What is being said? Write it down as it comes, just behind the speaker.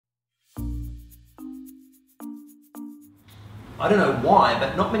I don't know why,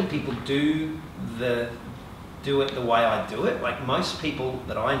 but not many people do it the way I do it. Like most people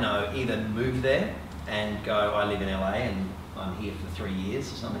that I know either move there and go, I live in LA and I'm here for 3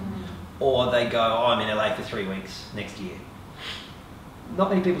 years or something, or they go, oh, I'm in LA for 3 weeks next year. Not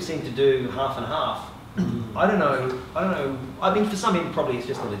many people seem to do half and half. I don't know. I mean, for some people probably it's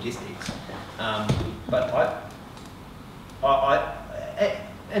just the logistics, but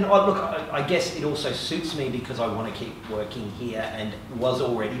I guess it also suits me because I want to keep working here and was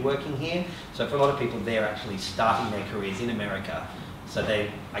already working here. So for a lot of people, they're actually starting their careers in America. So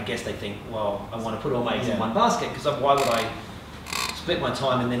I guess they think, well, I want to put all my eggs in one basket because why would I split my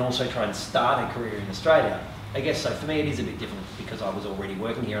time and then also try and start a career in Australia? I guess so. For me, it is a bit different because I was already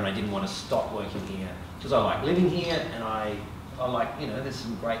working here and I didn't want to stop working here because I like living here and I like, you know,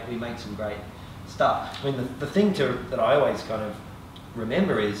 we make some great stuff. I mean, the thing that I always kind of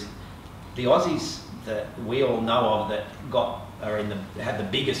remember is the Aussies that we all know of that had the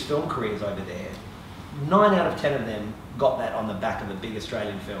biggest film careers over there. 9 out of 10 of them got that on the back of a big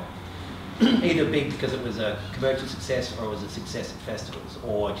Australian film. Either big because it was a commercial success or it was a success at festivals,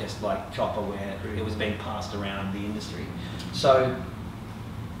 or just like Chopper where it was being passed around the industry. So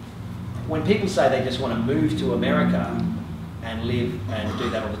when people say they just want to move to America and live and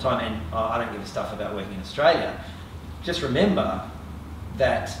do that all the time, and I don't give a stuff about working in Australia, just remember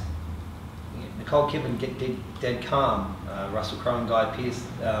that Nicole Kidman did Dead Calm, Russell Crowe and Guy Pearce,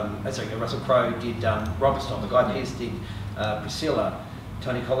 Russell Crowe did Robert Storm, Guy Pearce did Priscilla,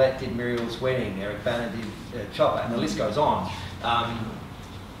 Toni Collette did Muriel's Wedding, Eric Bana did Chopper, and the list goes on.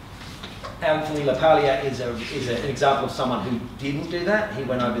 Anthony LaPaglia is an example of someone who didn't do that. He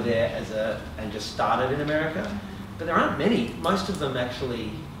went over there and just started in America. But there aren't many. Most of them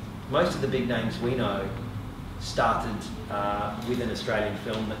actually, most of the big names we know started with an Australian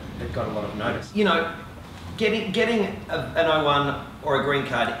film that got a lot of notice. You know, getting an O1 or a green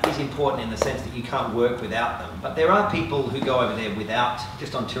card is important in the sense that you can't work without them. But there are people who go over there without,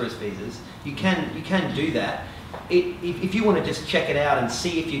 just on tourist visas. You can do that. If you want to just check it out and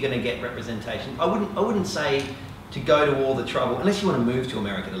see if you're going to get representation, I wouldn't say to go to all the trouble, unless you want to move to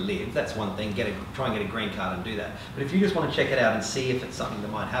America to live. That's one thing. Try and get a green card and do that. But if you just want to check it out and see if it's something that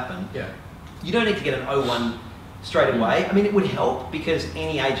might happen, you don't need to get an O1 straight away. I mean, it would help because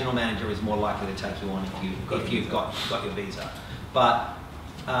any agent or manager is more likely to take you on if you've got your visa. But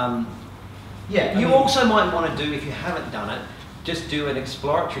you also might want to do, if you haven't done it, just do an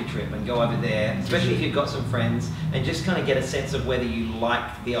exploratory trip and go over there, especially if you've got some friends, and just kind of get a sense of whether you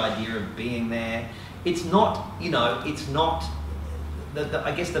like the idea of being there. It's not, you know, it's not,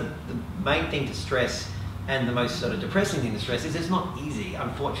 I guess the main thing to stress and the most sort of depressing thing to stress is it's not easy,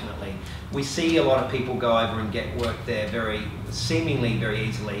 unfortunately. We see a lot of people go over and get work there seemingly very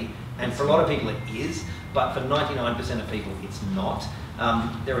easily, and for a lot of people it is, but for 99% of people it's not.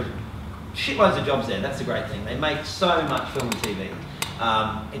 There are shitloads of jobs there, that's the great thing. They make so much film and TV.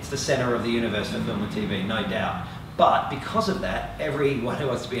 It's the centre of the universe for film and TV, no doubt. But because of that, everyone who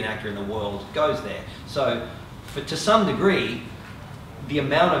wants to be an actor in the world goes there. So to some degree, the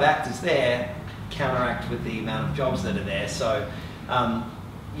amount of actors there counteract with the amount of jobs that are there. So,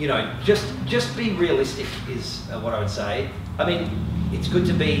 you know, just be realistic is what I would say. I mean, it's good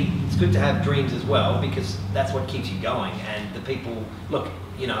to have dreams as well because that's what keeps you going. And the people, look,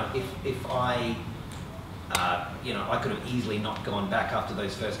 you know, if I, you know, I could have easily not gone back after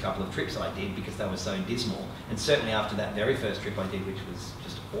those first couple of trips I did because they were so dismal. And certainly after that very first trip I did, which was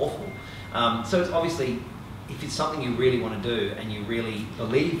just awful. So it's obviously, if it's something you really want to do and you really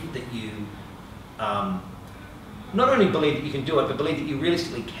believe that you, not only believe that you can do it, but believe that you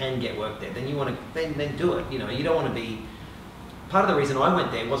realistically can get work there, then you want to, then do it. You know, you don't want to be, part of the reason I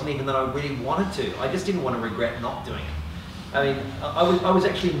went there wasn't even that I really wanted to, I just didn't want to regret not doing it. I mean, I was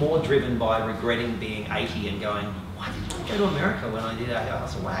actually more driven by regretting being 80 and going, why didn't I go to America when I did a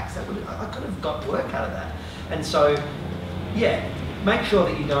House of Wax? I could have got work out of that. And so, yeah, make sure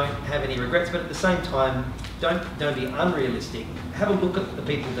that you don't have any regrets, but at the same time, don't be unrealistic. Have a look at the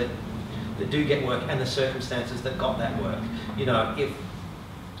people that do get work and the circumstances that got that work. You know, if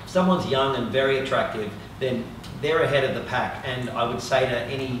someone's young and very attractive, then they're ahead of the pack. And I would say to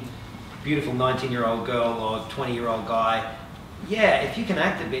any beautiful 19-year-old girl or 20-year-old guy, yeah, if you can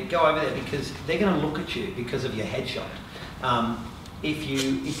act a bit, go over there because they're going to look at you because of your headshot. If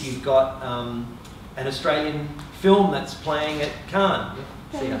you've got an Australian film that's playing at Cannes,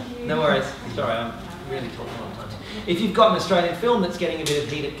 no worries. Sorry, I'm really talking a lot of times. If you've got an Australian film that's getting a bit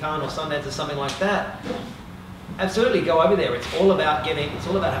of heat at Cannes or Sundance or something like that, absolutely go over there. It's all about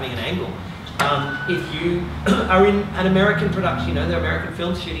having an angle. If you are in an American production, you know, there are American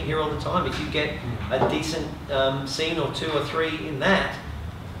films shooting here all the time. If you get a decent scene or 2 or 3 in that,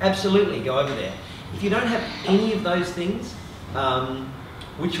 absolutely go over there. If you don't have any of those things,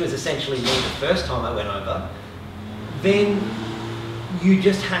 which was essentially me the first time I went over, then you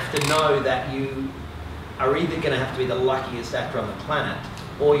just have to know that you are either going to have to be the luckiest actor on the planet,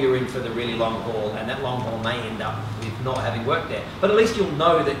 or you're in for the really long haul, and that long haul may end up with not having worked there. But at least you'll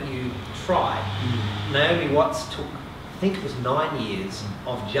know that you tried. Naomi Watts took, I think it was 9 years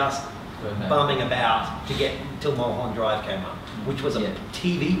of just bumming about to get till Mulholland Drive came up, which was a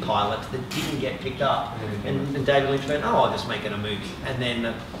TV pilot that didn't get picked up. And David Lynch went, oh, I'll just make it a movie. And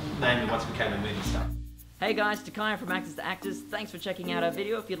then Naomi Watts became a movie star. Hey guys, Takaya from Actors to Actors. Thanks for checking out our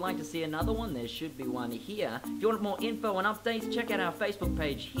video. If you'd like to see another one, there should be one here. If you want more info and updates, check out our Facebook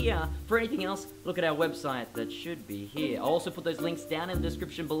page here. For anything else, look at our website that should be here. I'll also put those links down in the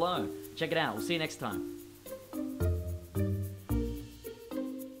description below. Check it out. We'll see you next time.